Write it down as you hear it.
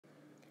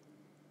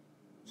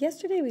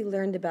Yesterday we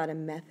learned about a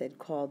method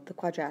called the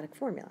quadratic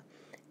formula,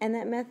 and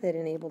that method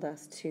enabled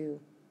us to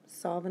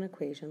solve an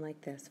equation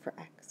like this for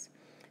x.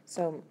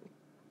 So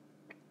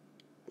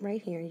right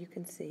here you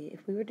can see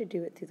if we were to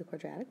do it through the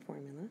quadratic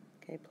formula,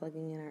 okay,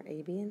 plugging in our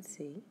a, b, and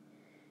c,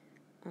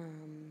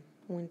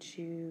 once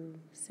you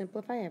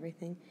simplify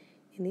everything,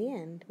 in the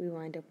end we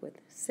wind up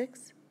with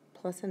 6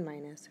 plus and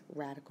minus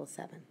radical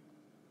 7.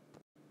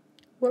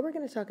 What we're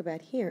going to talk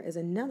about here is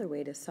another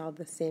way to solve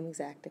the same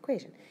exact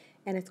equation,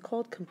 and it's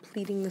called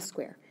completing the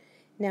square.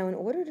 Now, in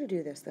order to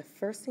do this, the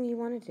first thing you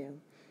want to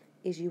do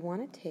is you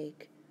want to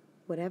take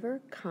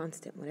whatever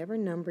constant, whatever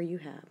number you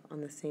have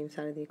on the same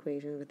side of the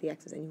equation with the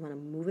x's, and you want to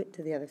move it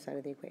to the other side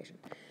of the equation.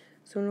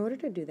 So in order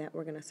to do that,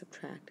 we're going to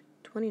subtract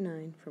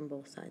 29 from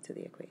both sides of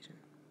the equation.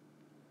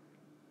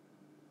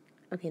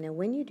 Okay, now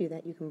when you do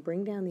that, you can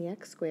bring down the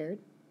x squared,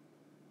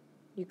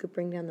 you could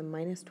bring down the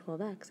minus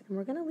 12x, and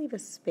we're going to leave a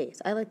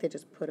space. I like to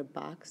just put a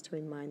box to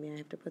remind me I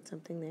have to put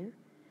something there.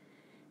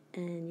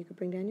 And you could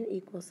bring down your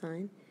equal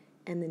sign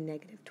and the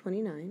negative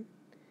 29,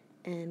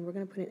 and we're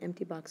going to put an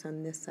empty box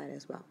on this side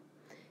as well.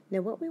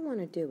 Now what we want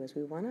to do is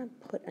we want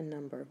to put a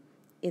number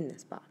in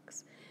this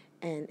box.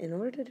 And in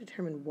order to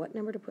determine what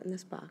number to put in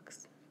this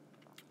box,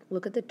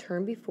 look at the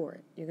term before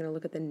it. You're going to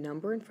look at the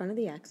number in front of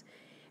the x,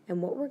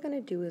 and what we're going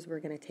to do is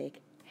we're going to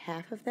take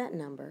half of that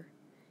number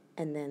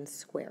and then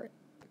square it.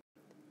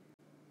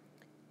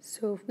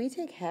 So if we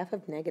take half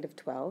of negative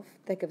 12,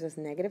 that gives us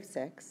negative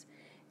 6,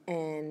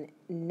 and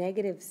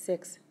negative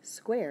 6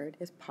 squared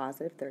is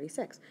positive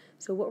 36.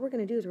 So what we're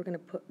going to do is we're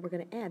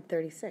going to add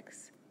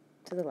 36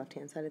 to the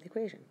left-hand side of the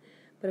equation.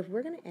 But if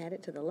we're going to add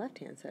it to the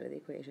left-hand side of the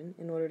equation,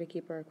 in order to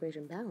keep our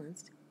equation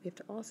balanced, we have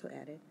to also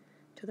add it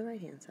to the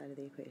right-hand side of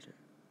the equation.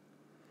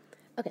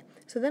 Okay,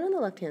 so then on the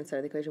left-hand side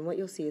of the equation, what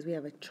you'll see is we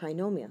have a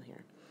trinomial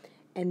here.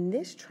 And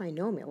this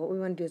trinomial, what we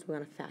want to do is we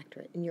want to factor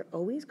it. And you're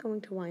always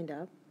going to wind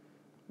up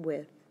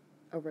with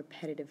a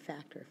repetitive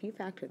factor. If you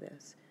factor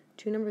this,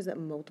 two numbers that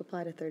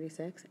multiply to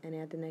 36 and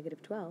add to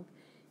negative 12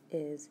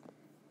 is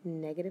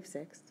negative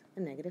 6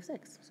 and negative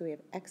 6. So we have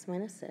x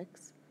minus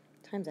 6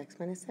 times x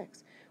minus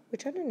 6,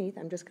 which underneath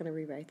I'm just going to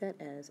rewrite that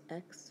as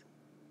x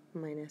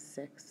minus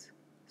 6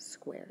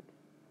 squared.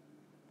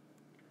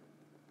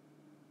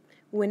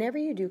 Whenever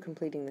you do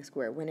completing the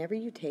square, whenever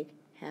you take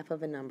half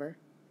of a number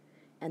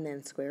and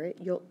then square it,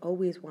 you'll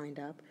always wind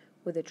up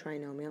with a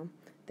trinomial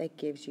that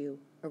gives you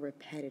a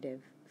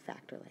repetitive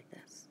factor like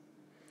this.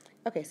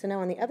 Okay, so now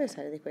on the other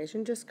side of the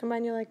equation, just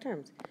combine your like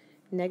terms.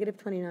 Negative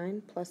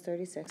 29 plus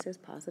 36 is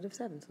positive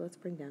 7, so let's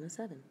bring down a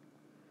 7.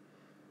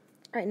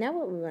 All right, now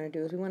what we want to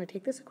do is we want to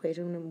take this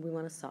equation and we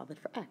want to solve it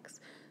for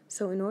x.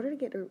 So in order to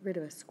get rid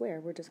of a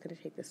square, we're just going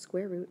to take the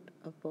square root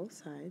of both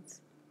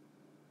sides,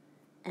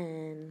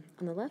 and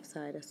on the left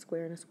side, a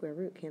square and a square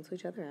root cancel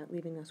each other out,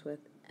 leaving us with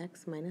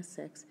x minus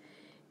 6.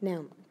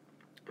 Now,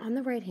 on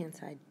the right-hand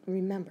side,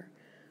 remember,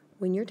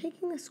 when you're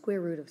taking the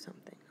square root of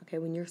something, okay,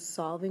 when you're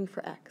solving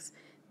for x,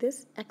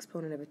 this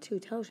exponent of a 2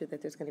 tells you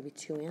that there's going to be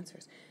two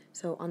answers.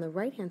 So on the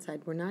right-hand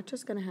side, we're not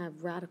just going to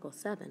have radical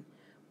 7.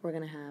 We're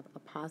going to have a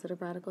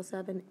positive radical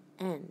 7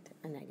 and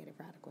a negative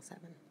radical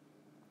 7.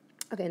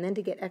 Okay, and then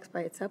to get x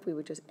by itself, we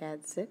would just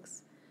add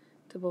 6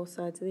 to both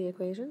sides of the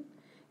equation.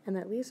 And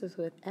that leaves us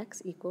with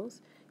x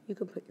equals, you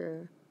can put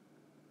your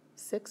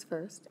 6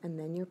 first, and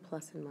then your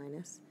plus and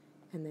minus,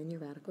 and then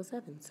your radical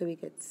 7. So we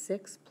get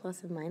 6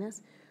 plus and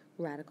minus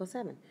radical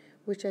 7,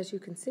 which, as you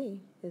can see,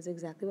 is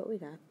exactly what we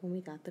got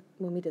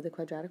when we did the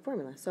quadratic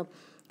formula. So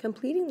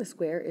completing the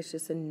square is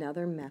just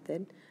another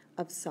method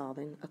of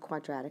solving a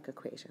quadratic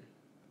equation.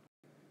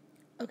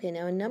 Okay,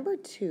 now in number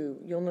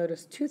 2, you'll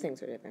notice two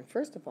things are different.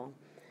 First of all,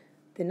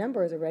 the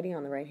number is already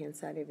on the right-hand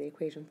side of the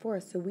equation for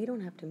us, so we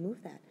don't have to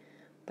move that.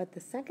 But the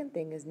second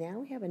thing is now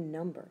we have a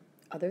number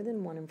other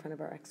than 1 in front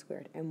of our x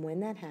squared, and when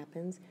that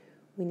happens,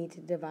 we need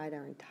to divide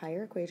our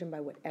entire equation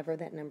by whatever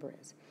that number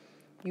is.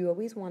 You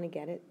always want to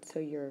get it so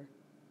your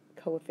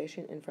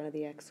coefficient in front of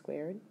the x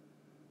squared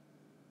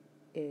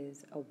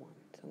is a 1.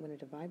 So I'm going to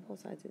divide both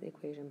sides of the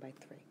equation by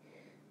 3.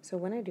 So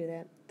when I do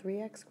that,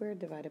 3x squared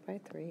divided by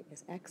 3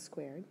 is x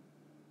squared.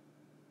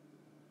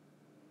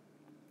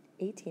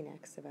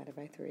 18x divided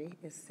by 3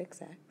 is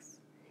 6x.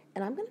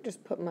 And I'm going to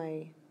just put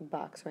my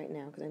box right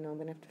now because I know I'm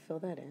going to have to fill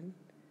that in.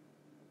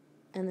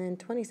 And then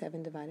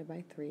 27 divided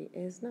by 3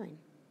 is 9.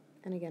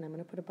 And again, I'm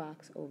going to put a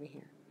box over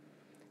here.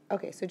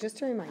 Okay, so just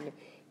to remind you,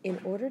 in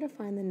order to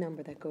find the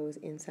number that goes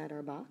inside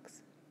our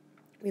box,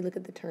 we look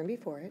at the term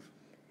before it,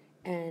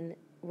 and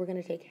we're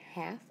going to take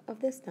half of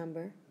this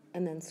number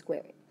and then square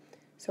it.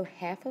 So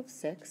half of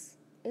 6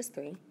 is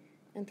 3,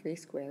 and 3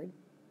 squared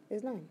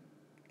is 9.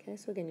 Okay,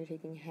 so again, you're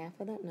taking half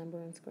of that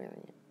number and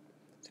squaring it.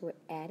 So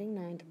we're adding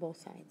 9 to both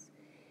sides.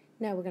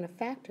 Now we're going to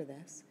factor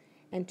this,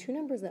 and two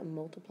numbers that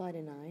multiply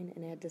to 9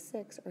 and add to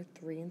 6 are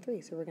 3 and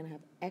 3. So we're going to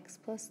have x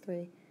plus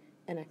 3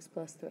 and x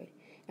plus 3.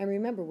 And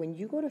remember, when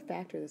you go to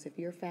factor this, if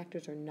your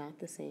factors are not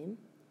the same,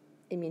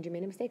 it means you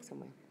made a mistake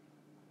somewhere.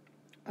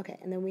 Okay,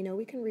 and then we know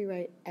we can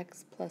rewrite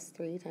x plus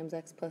 3 times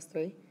x plus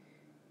 3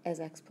 as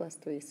x plus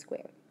 3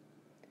 squared.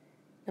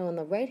 Now on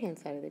the right-hand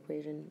side of the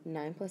equation,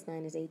 9 plus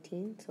 9 is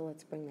 18, so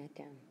let's bring that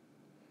down.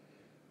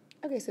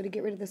 Okay, so to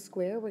get rid of the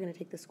square, we're going to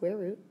take the square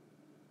root.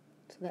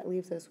 So that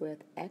leaves us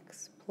with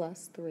x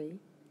plus 3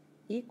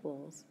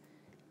 equals,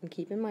 and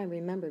keep in mind,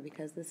 remember,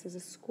 because this is a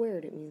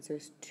squared, it means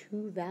there's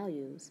two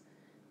values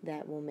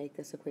that will make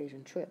this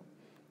equation true.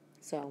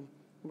 So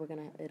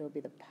it'll be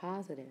the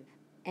positive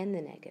and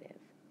the negative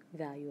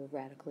value of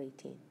radical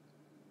 18.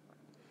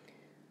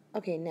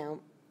 Okay, now,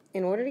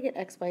 in order to get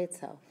x by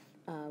itself,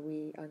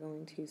 we are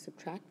going to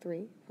subtract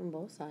 3 from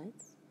both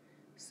sides.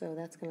 So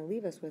that's going to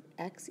leave us with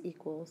x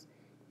equals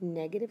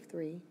negative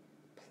 3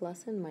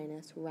 plus and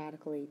minus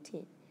radical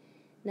 18.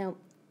 Now,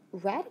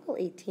 radical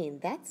 18,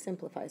 that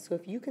simplifies. So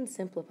if you can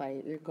simplify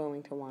it, you're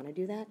going to want to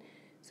do that.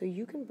 So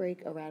you can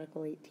break a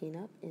radical 18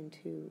 up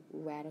into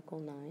radical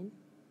 9,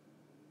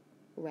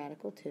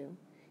 radical 2.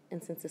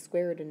 And since the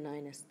square root of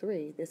 9 is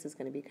 3, this is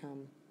going to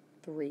become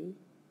 3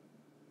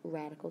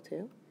 radical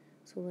 2.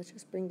 So let's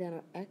just bring down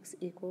our x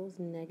equals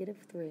negative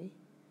 3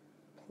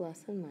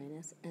 plus and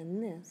minus,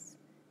 and this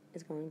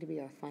is going to be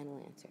our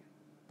final answer.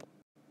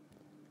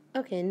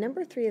 Okay,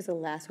 number 3 is the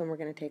last one we're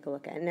going to take a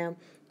look at. Now,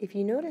 if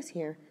you notice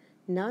here,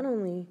 not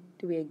only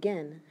do we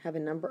again have a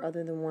number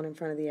other than 1 in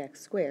front of the x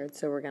squared,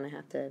 so we're going to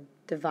have to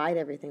divide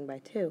everything by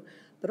 2,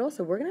 but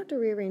also we're going to have to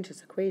rearrange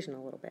this equation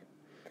a little bit.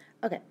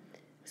 Okay,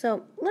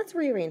 so let's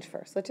rearrange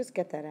first. Let's just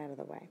get that out of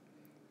the way.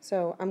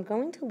 So I'm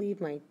going to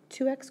leave my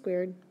 2x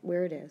squared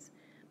where it is,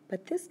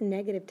 but this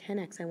negative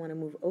 10x I want to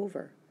move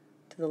over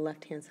to the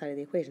left-hand side of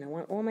the equation. I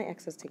want all my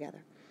x's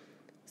together.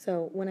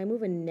 So when I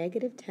move a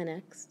negative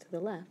 10x to the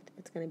left,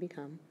 it's going to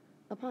become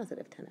a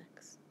positive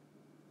 10x.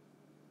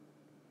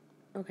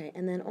 Okay,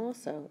 and then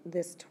also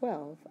this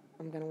 12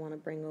 I'm going to want to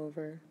bring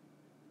over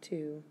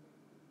to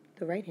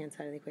the right-hand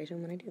side of the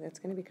equation. When I do, that's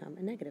going to become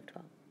a negative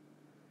 12.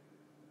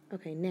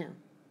 Okay, now,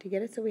 to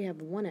get it so we have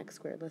 1x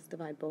squared, let's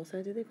divide both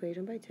sides of the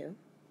equation by 2.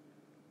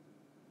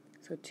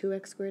 So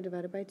 2x squared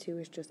divided by 2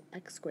 is just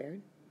x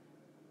squared,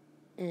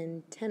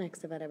 and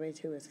 10x divided by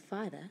 2 is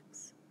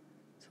 5x.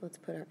 So let's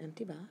put our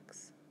empty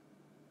box.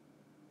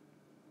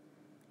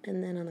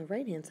 And then on the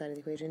right-hand side of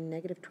the equation,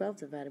 negative 12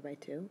 divided by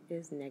 2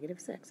 is negative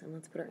 6, and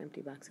let's put our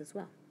empty box as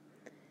well.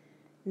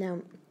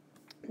 Now,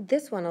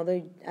 this one,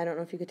 although I don't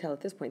know if you could tell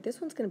at this point,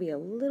 this one's going to be a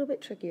little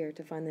bit trickier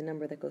to find the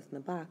number that goes in the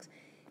box,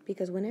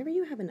 because whenever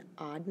you have an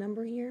odd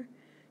number here,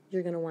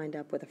 you're going to wind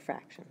up with a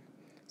fraction.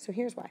 So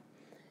here's why.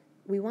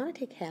 We want to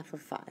take half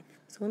of 5.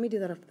 So let me do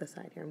that off to the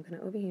side here. I'm going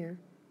to over here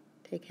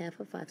take half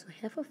of 5. So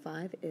half of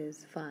 5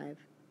 is 5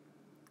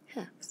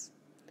 halves.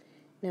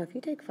 Now if you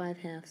take 5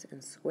 halves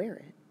and square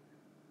it,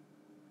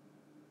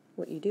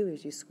 what you do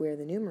is you square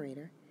the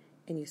numerator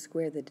and you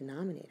square the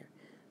denominator.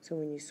 So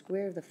when you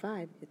square the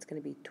 5, it's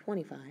going to be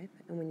 25,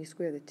 and when you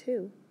square the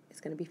 2, it's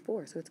going to be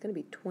 4. So it's going to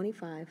be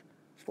 25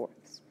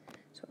 fourths.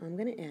 So I'm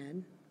going to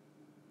add,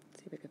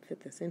 let's see if I can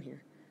fit this in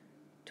here,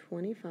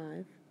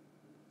 25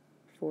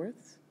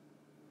 fourths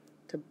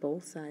to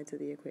both sides of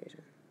the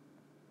equation.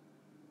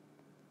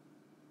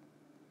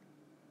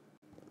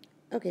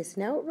 Okay,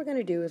 so now what we're going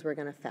to do is we're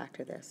going to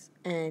factor this.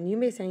 And you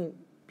may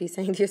be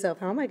saying to yourself,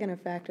 how am I going to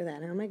factor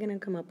that? How am I going to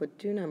come up with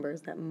two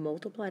numbers that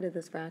multiply to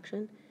this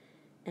fraction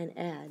and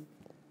add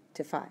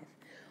to 5?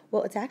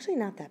 Well, it's actually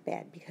not that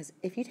bad, because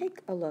if you take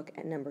a look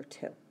at number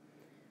 2,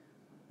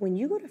 when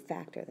you go to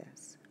factor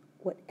this,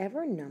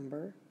 whatever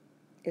number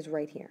is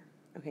right here,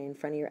 okay, in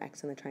front of your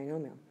x in the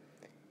trinomial,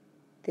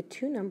 the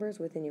two numbers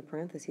within your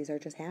parentheses are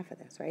just half of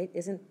this, right?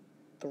 Isn't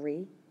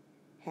 3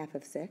 half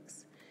of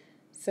 6?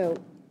 So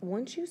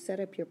once you set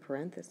up your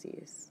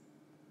parentheses,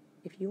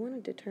 if you want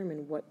to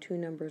determine what two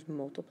numbers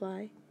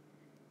multiply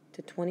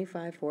to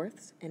 25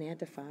 fourths and add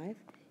to 5,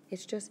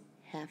 it's just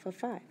half of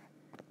 5,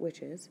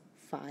 which is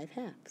 5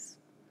 halves.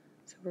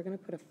 So we're going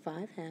to put a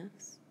 5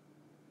 halves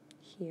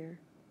here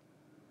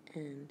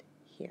and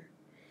here.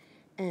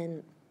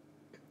 And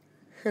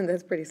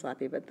that's pretty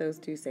sloppy, but those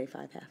do say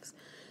 5 halves.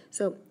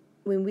 So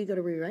when we go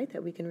to rewrite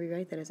that, we can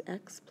rewrite that as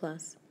x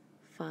plus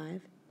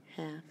 5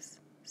 halves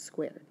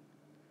squared.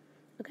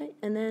 Okay,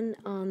 and then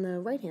on the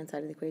right-hand side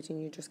of the equation,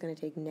 you're just going to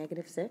take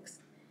negative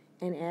 6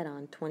 and add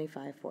on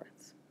 25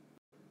 fourths.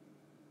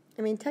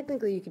 I mean,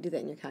 technically you could do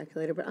that in your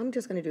calculator, but I'm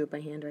just going to do it by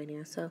hand right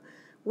now. So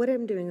what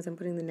I'm doing is I'm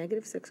putting the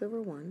negative 6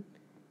 over 1,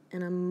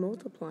 and I'm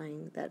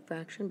multiplying that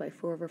fraction by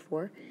 4 over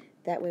 4.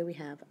 That way we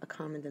have a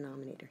common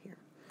denominator here.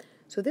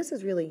 So this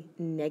is really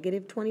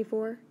negative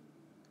 24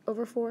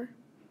 over 4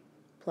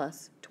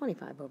 plus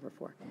 25 over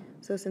 4.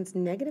 So since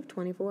negative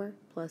 24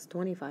 plus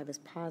 25 is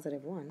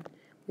positive 1,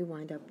 we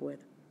wind up with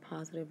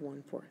positive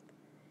 1/4.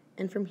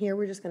 And from here,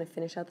 we're just going to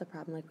finish out the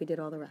problem like we did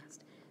all the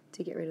rest.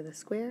 To get rid of the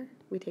square,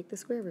 we take the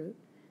square root,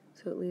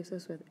 so it leaves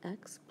us with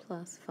x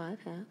plus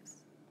 5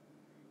 halves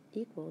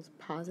equals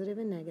positive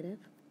and negative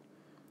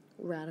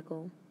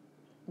radical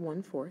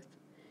 1/4.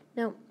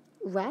 Now,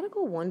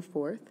 radical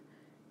 1/4,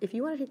 if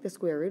you want to take the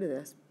square root of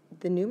this,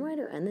 the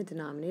numerator and the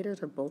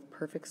denominators are both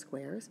perfect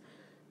squares,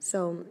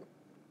 so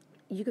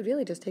you could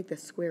really just take the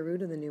square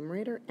root of the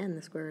numerator and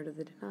the square root of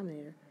the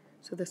denominator.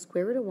 So the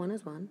square root of 1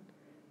 is 1,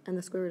 and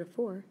the square root of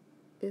 4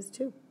 is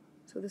 2.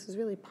 So this is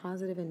really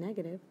positive and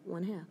negative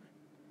 1/2. I'm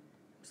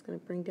just going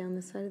to bring down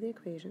this side of the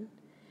equation.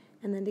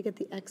 And then to get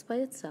the x by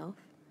itself,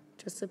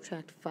 just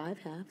subtract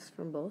 5/2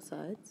 from both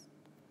sides.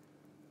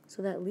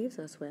 So that leaves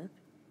us with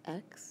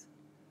x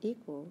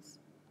equals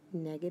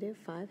negative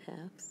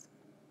 5/2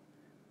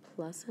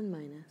 plus and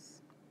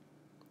minus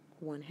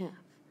 1/2.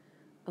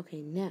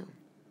 Okay, now,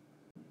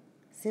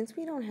 since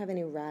we don't have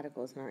any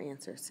radicals in our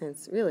answer,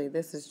 since really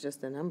this is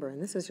just a number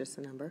and this is just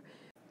a number,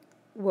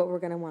 what we're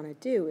going to want to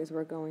do is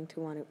we're going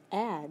to want to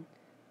add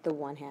the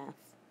 1/2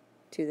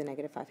 to the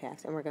negative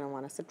 5/2, and we're going to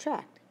want to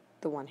subtract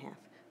the 1/2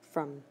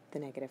 from the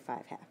negative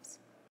 5/2.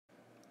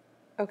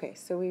 Okay,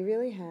 so we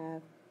really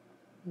have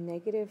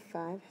negative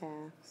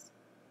 5/2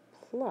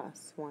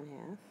 plus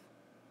 1/2.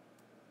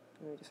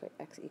 Let me just write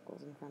x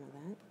equals in front of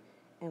that.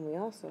 And we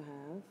also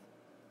have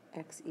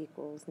x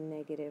equals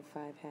negative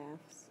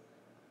 5/2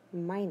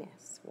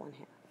 minus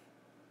 1/2.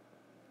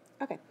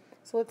 Okay,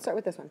 so let's start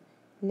with this one.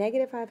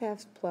 Negative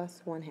 5/2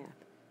 plus 1/2.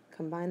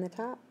 Combine the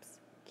tops,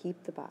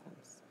 keep the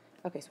bottoms.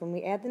 Okay, so when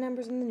we add the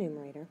numbers in the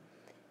numerator,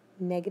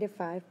 negative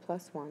 5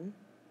 plus 1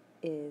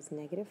 is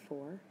negative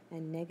 4,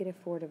 and negative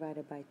 4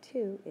 divided by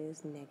 2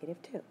 is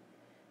negative 2.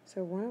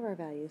 So one of our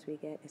values we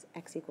get is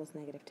x equals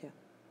negative 2.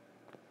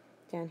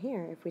 Down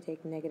here, if we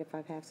take negative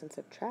 5/2 and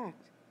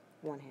subtract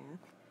 1/2,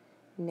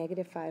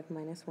 negative 5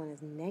 minus 1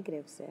 is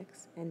negative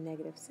 6, and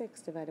negative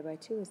 6 divided by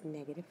 2 is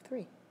negative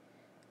 3.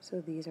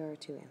 So these are our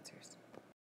two answers.